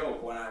as a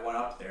joke when I went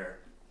up there.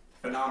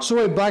 Phenomenal. So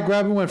wait, Black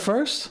Rabbit went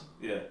first?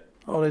 Yeah.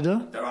 Oh, they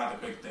did? They're on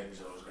the big things,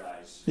 those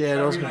guys. Yeah, Very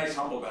those guys. nice,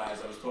 humble guys.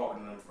 I was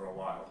talking to them for a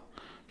while.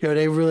 Yo,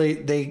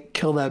 they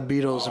kill that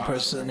Beatles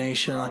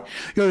impersonation. Like,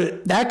 yo,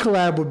 that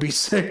collab would be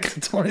sick.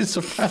 Tony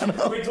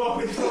Soprano. We're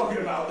talking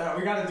about that.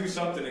 We got to do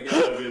something again.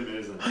 That'd be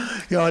amazing.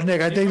 Yo,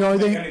 Nick, I think the only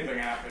Make thing anything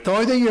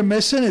happen. you're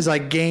missing is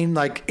like gain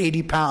like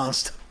 80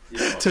 pounds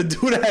to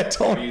do that,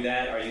 Are Tony. you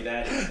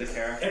that into the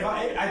character? If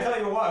I tell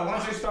you what,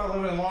 once I start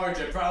living large,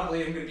 I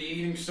probably am gonna be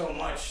eating so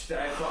much that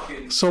I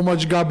fucking. So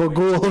much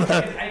gabagool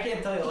that. I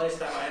can't tell you the last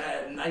time I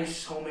had a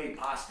nice homemade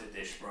pasta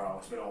dish, bro.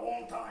 It's been a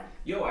long time.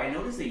 Yo, I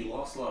noticed that you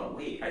lost a lot of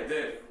weight. I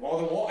did.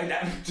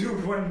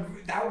 Dude, when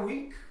that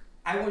week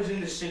I was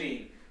in the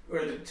city,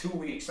 or the 2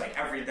 weeks, like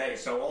every day.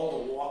 So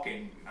all the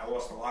walking, I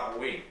lost a lot of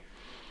weight.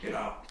 You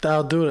know.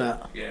 That'll do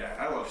that. Yeah,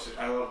 I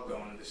love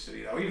going to the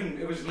city though. Even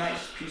it was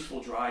nice,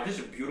 peaceful drive. This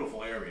is a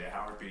beautiful area,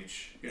 Howard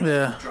Beach. You know,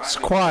 Yeah, driving it's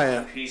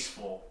quiet.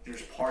 peaceful.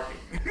 There's parking.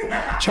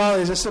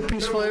 Charlie, is this a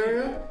peaceful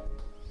area?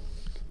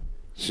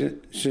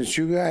 Since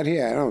you got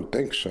here, I don't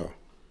think so.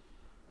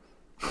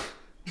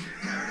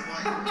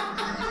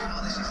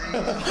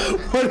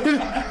 What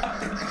did,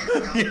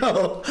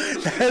 yo,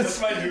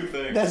 That's my new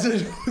thing. that's a new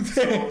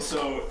thing.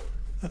 So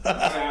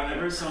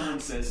whenever someone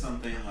says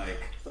something like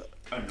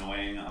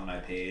annoying on my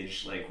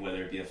page, like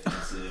whether it be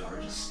offensive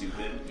or just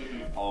stupid,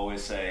 I'll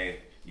always say,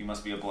 "You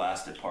must be a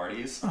blast at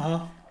parties."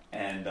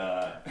 And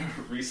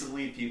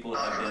recently, people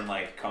have been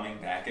like coming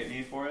back at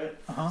me for it.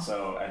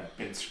 So I've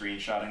been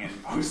screenshotting it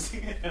and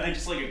posting it, and I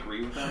just like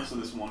agree with them. So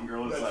this one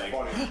girl is That's like,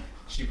 funny.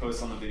 she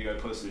posts on the video I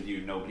posted of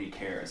you, "Nobody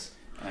cares,"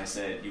 and I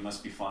said, "You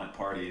must be fun at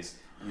parties."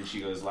 And then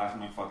she goes, laughing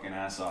my fucking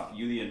ass off.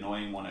 "You the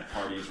annoying one at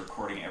parties,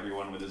 recording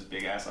everyone with his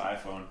big ass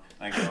iPhone."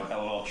 And I go,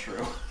 "LOL,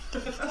 true."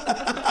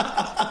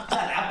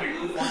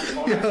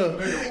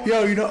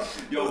 Yo, you know.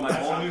 Yo, my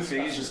whole new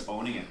thing is just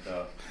owning it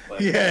though. Like,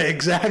 Yeah,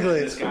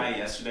 exactly. This guy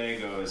yesterday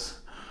goes,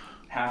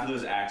 "Half of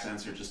those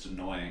accents are just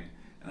annoying."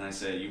 And I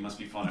said, "You must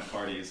be fun at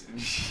parties." And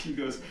he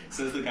goes,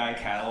 says the guy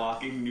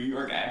cataloging New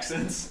York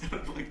accents. And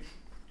I'm like,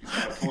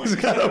 he's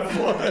got a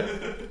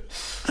point.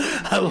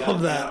 I love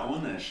You that. gotta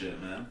own that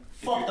shit, man.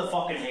 Fuck the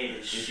fucking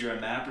haters. If you're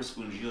a Map or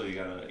Spongile, you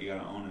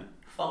gotta own it.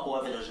 Fuck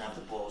whoever doesn't have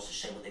the balls to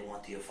say what they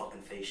want to your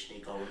fucking face,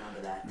 Nico. Remember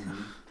that.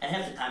 And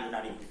half the time they're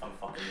not even from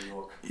fucking New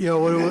York.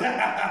 Yo,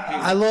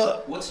 I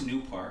love. What's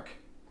New Park?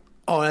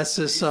 Oh, that's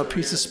this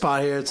pizza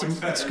spot here.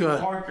 It's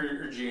good. Park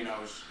or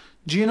Geno's?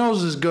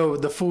 Geno's is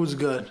good. The food's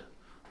good.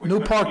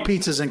 New Park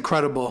Pizza's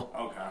incredible.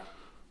 Okay.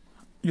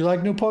 You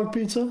like New Park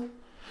Pizza?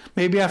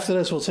 Maybe after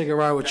this we'll take a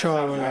ride with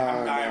Charlie.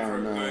 I'm dying for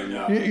a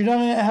good. You're not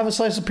gonna have a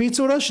slice of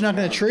pizza with us? You're not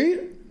gonna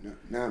treat? No,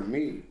 not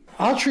me.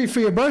 I'll treat for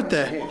your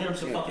birthday. We'll get them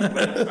some fucking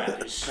graham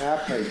crackers. I'll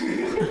pay for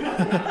it.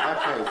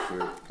 I'll pay for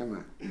it. Come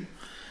on.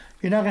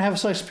 You're not gonna have a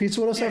slice of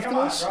pizza with us after come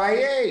on, this? I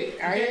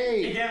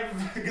ate. You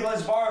can't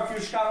let's borrow a few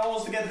Scott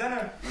Holes to get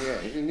dinner. Yeah,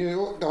 and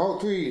the whole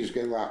 3 years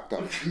get locked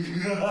up.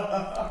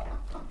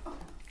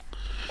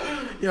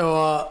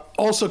 Yo,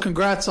 also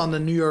congrats on the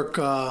New York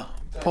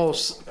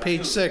Post,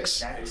 page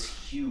 6. That is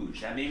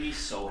huge. That made me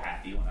so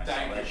happy when I saw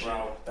Thank that you, shit.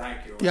 bro.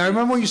 Thank you. Yeah, I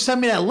remember when you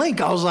sent me that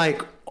link. I was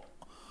like,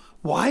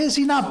 why is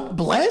he not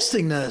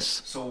blasting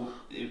this? So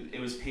it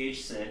was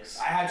page 6.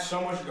 I had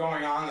so much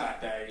going on that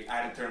day, I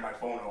had to turn my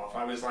phone off.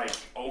 I was like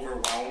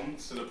overwhelmed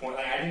to the point,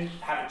 like I didn't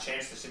have a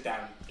chance to sit down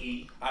and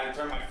eat. I had to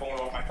turn my phone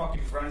off. My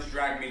fucking friends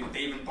dragged me to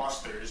Dave &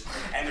 Buster's,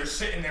 and they're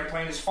sitting there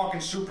playing this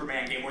fucking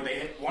Superman game where they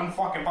hit one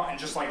fucking button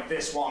just like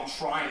this while I'm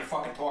trying to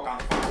fucking talk on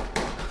the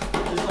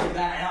phone. Just like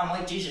that. And I'm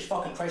like, Jesus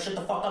fucking Christ, shut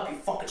the fuck up, you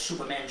fucking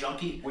Superman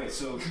junkie. Wait,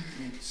 so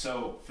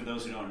for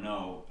those who don't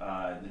know,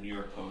 the New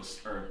York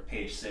Post or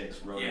page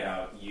 6 wrote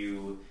about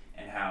you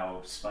and how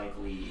Spike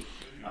Lee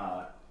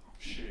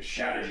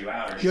shouted you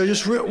out. Or Yo,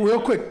 just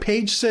real quick,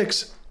 page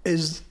 6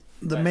 is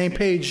the main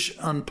page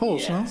on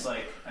Post, yeah, no? it's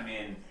like, I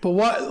mean, But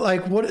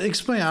what?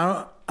 Explain.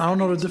 I don't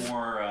know the it's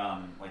more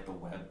like the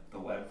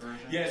web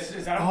version. Yes,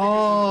 is that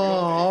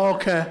Oh,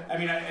 okay. I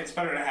mean, it's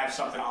better to have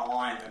something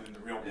online than in the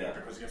real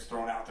paper because it gets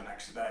thrown out the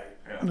next day.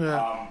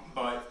 Yeah.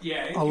 But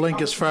yeah, I'll link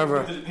this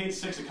forever. The page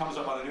 6, it comes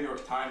up on the New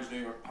York Times,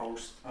 New York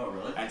Post, Oh,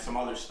 really? and some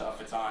other stuff.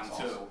 It's on too.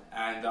 awesome.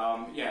 And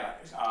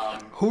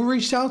Who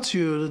reached out to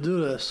you to do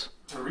this?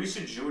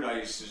 Teresa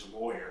Giudice's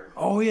lawyer.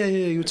 Oh yeah,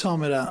 you told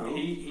me that.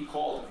 He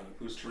called me.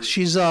 Who's Teresa?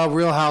 She's a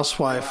Real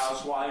Housewife.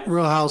 Housewife.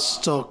 Real House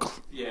still.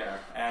 Yeah,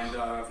 and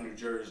of New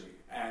Jersey.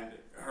 And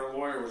her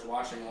lawyer was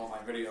watching all my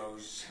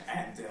videos,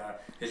 and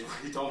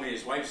he told me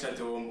his wife said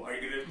to him, "Are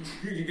you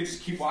gonna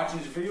just keep watching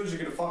his videos? You're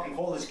gonna fucking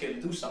call this kid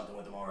and do something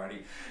with him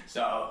already."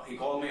 So he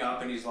called me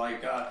up and he's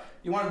like,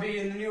 "You want to be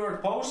in the New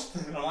York Post?"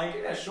 And I'm like,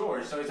 "Yeah,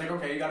 sure." So he's like,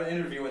 "Okay, you got an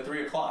interview at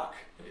 3:00."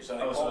 So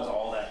Oh, so it was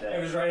all that day.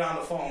 It was right on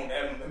the phone.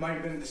 It might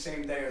have been the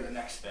same day or the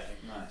next day.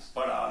 Nice.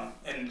 But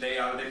and they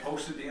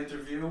posted the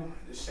interview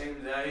the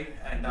same day,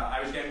 and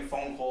I was getting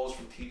phone calls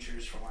from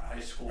teachers from my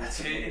high school, That's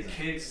amazing.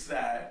 kids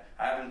that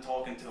I haven't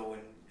talking to in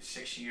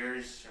 6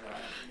 years.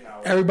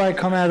 Everybody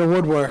come out of the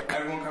woodwork.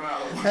 Everyone come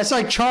out. That's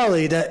like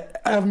Charlie.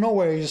 That out of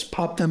nowhere he just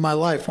popped in my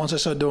life once I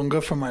started doing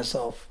good for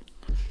myself.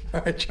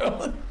 All right,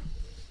 Charlie.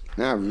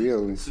 Not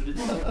really. So did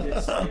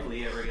Spike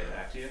Lee ever get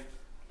back to you?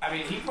 I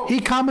mean,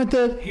 He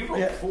commented. He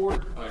wrote 4.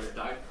 Oh, you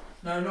died?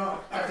 No.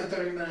 After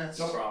 30 minutes.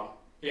 No problem.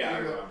 Yeah, I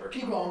remember.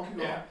 Keep going.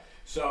 Yeah.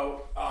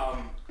 So,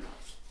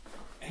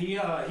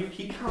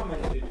 He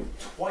commented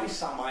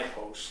twice on my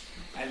post,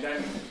 and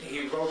then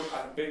he wrote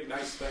a big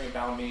nice thing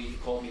about me. He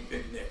called me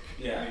Big Nick.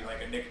 Yeah. I mean,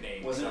 like a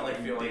nickname. Wasn't it like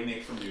I feel Big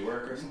Nick from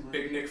Newark or something?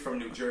 Big Nick from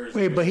New Jersey.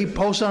 Wait, but he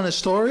posted on his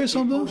story or He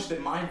something?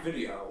 posted my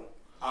video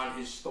on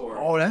his story.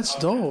 Oh, that's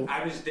dope.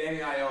 I was Danny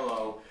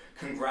Aiello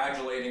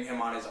congratulating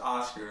him on his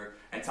Oscar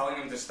and telling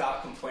him to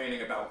stop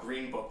complaining about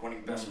Green Book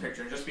winning Best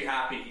Picture and just be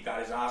happy he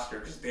got his Oscar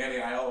because Danny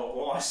Aiello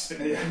lost in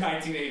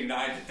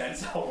 1989 to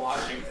Denzel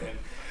Washington.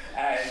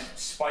 And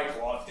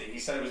Spike loved it. He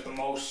said it was the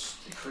most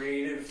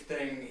creative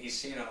thing he's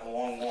seen in a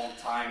long, long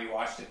time. He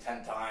watched it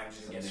 10 times.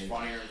 It gets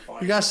funnier and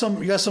funnier. You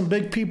got some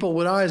big people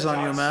with eyes on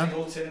you, John man.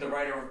 Singleton, the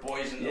writer of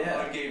Boys in the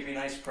Hood, gave me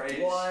nice praise.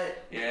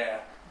 What? Yeah.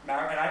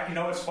 And you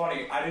know what's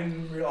funny? I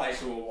didn't realize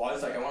who it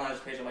was. Like I went on his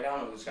page, I'm like, I don't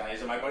know who this guy is.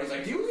 And my buddy's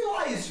like, do you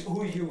realize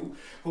who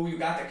you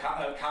got to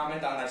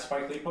comment on that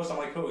Spike Lee post? I'm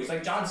like, who? He's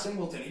like, John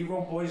Singleton. He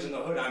wrote Boys in the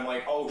Hood. I'm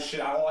like, oh shit!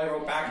 All I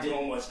wrote back to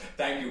him was,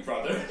 thank you,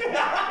 brother.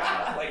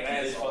 Like an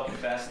He did asshole. fucking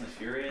Fast and the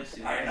Furious.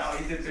 I know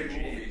he did big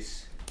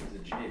movies. He's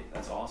a G.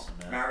 That's awesome,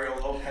 man. Mario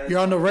Lopez.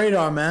 You're on the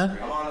radar, man.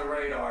 I'm on the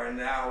radar, and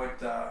now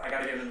I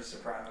gotta get into The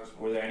Sopranos.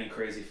 Were there any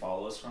crazy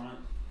follows from it?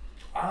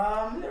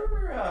 There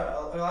were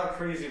a lot of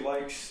crazy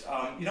likes.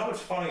 You know what's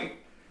funny?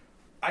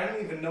 I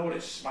didn't even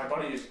notice. My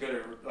buddy is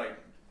good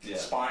at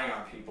spying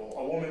on people.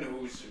 A woman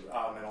who's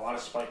in a lot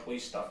of Spike Lee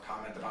stuff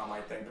commented on my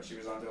thing, but she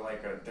was under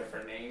like a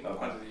different name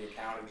under the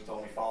account, and she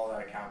told me follow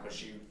that account because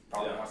she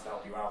probably wants to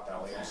help you out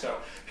that way. So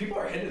people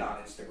are hidden on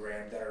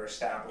Instagram that are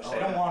established. They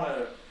don't want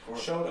to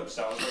show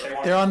themselves, but they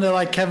want. They're under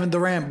like Kevin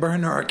Durant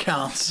burner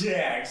accounts.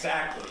 Yeah,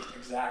 exactly.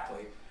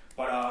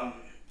 But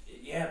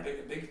yeah,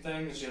 big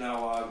things. You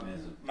know,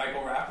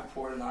 Michael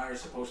Rappaport and I are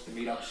supposed to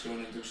meet up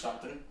soon and do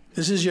something.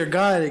 This is your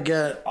guy to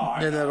get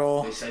that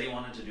all. They said he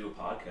wanted to do a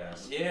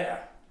podcast. Yeah,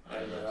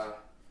 and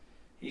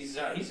he's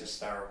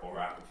hysterical,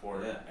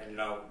 Rappaport. Yeah. And you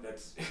know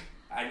that's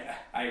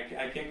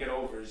I can't get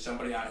over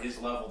somebody on his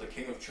level, the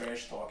king of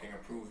trash talking,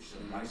 approves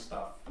of my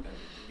stuff. And it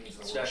means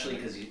the Especially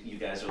world to me. because you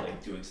guys are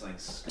like doing something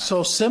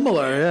So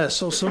similar, yeah,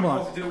 so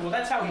similar. Well,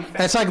 that's how he.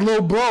 That's like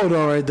Lil Bro,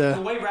 though, right The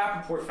there. way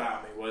Rappaport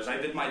found me was I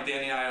did my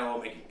Danny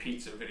Aiello making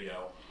pizza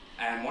video,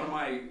 and one of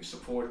my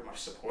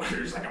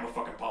supporters, like I'm a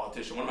fucking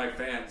politician, one of my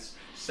fans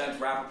sent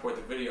Rappaport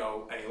the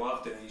video, and he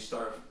loved it, and he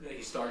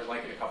started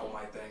liking a couple of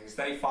my things.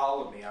 Then he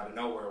followed me out of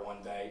nowhere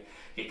one day.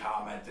 He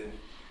commented,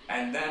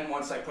 and then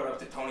once I put up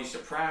the Tony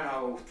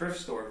Soprano thrift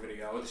store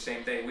video, the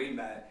same day we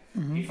met,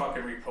 he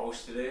fucking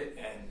reposted it,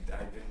 and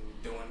I've been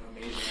doing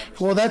amazing ever since.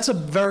 Well, that's a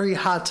very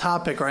hot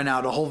topic right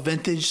now, the whole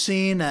vintage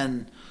scene,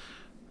 and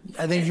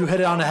I think you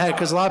hit it on the head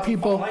because a lot of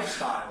people,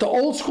 the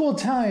old school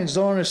Italians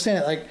don't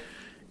understand it. Like,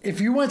 if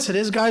you went to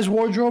this guy's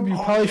wardrobe, you'd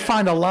probably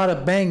find a lot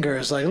of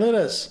bangers. Like, look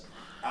at this.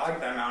 I like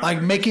that Mount Like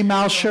Everest. Mickey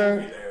Mouse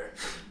There. shirt.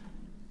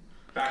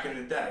 Back in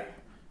the day.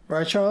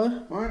 Right,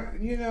 Charlie? Well,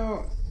 you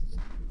know,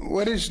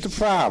 what is the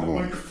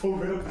problem?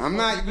 I'm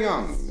not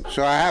young,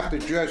 so I have to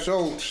dress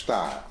old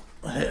style.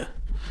 Yeah.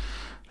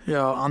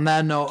 Yo, on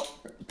that note,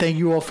 thank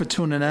you all for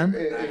tuning in.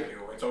 Thank you.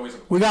 It's always a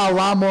We got a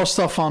lot more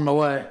stuff on the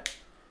way.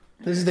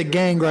 This is the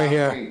gang right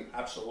here.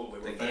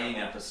 absolutely. The gang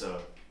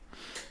episode.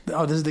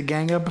 Oh, this is the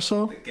gang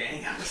episode? The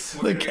gang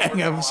episode. The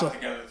gang episode.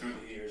 Together through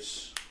the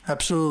years.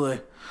 Absolutely.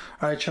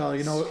 All right, Charlie,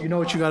 you know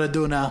what you got to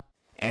do now.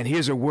 And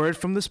here's a word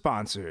from the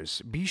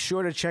sponsors. Be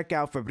sure to check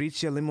out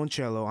Fabrizia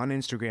Limoncello on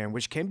Instagram,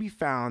 which can be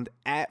found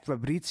at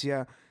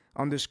Fabrizia_Limoncello,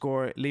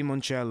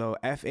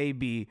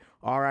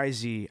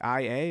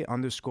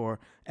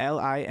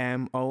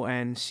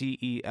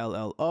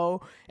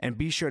 FABRIZIA_LIMONCELLO. And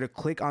be sure to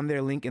click on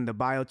their link in the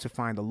bio to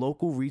find a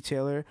local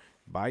retailer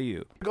by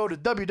you. Go to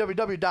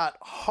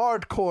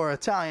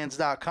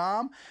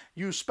www.hardcoreitalians.com.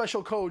 Use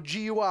special code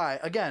GUI.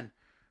 Again,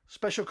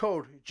 special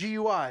code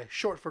GUI,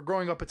 short for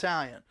Growing Up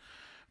Italian,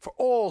 for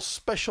all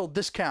special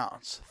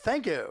discounts.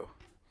 Thank you.